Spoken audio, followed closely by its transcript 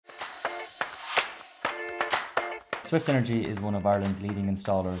Swyft Energy is one of Ireland's leading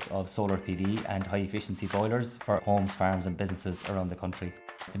installers of solar PV and high efficiency boilers for homes, farms and businesses around the country.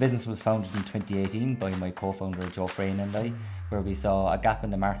 The business was founded in 2018 by my co-founder Joe Frayne and I, where we saw a gap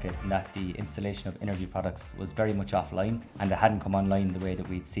in the market in that the installation of energy products was very much offline and it hadn't come online the way that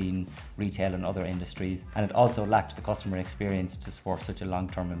we'd seen retail and other industries, and it also lacked the customer experience to support such a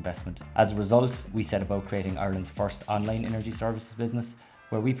long-term investment. As a result, we set about creating Ireland's first online energy services business,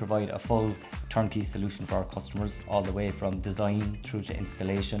 where we provide a full turnkey solution for our customers, all the way from design through to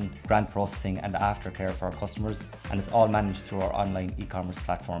installation, grant processing and aftercare for our customers, and it's all managed through our online e-commerce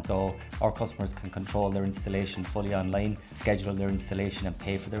platform. So our customers can control their installation fully online, schedule their installation and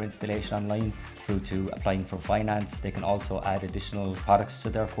pay for their installation online, through to applying for finance. They can also add additional products to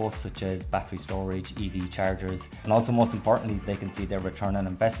their quotes, such as battery storage, EV chargers, and also most importantly, they can see their return on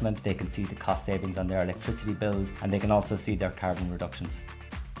investment, they can see the cost savings on their electricity bills, and they can also see their carbon reductions.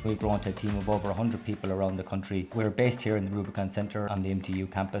 We've grown to a team of over 100 people around the country. We're based here in the Rubicon Centre on the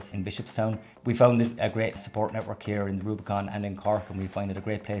MTU campus in Bishopstown. We found a great support network here in the Rubicon and in Cork, and we find it a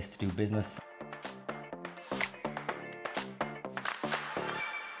great place to do business.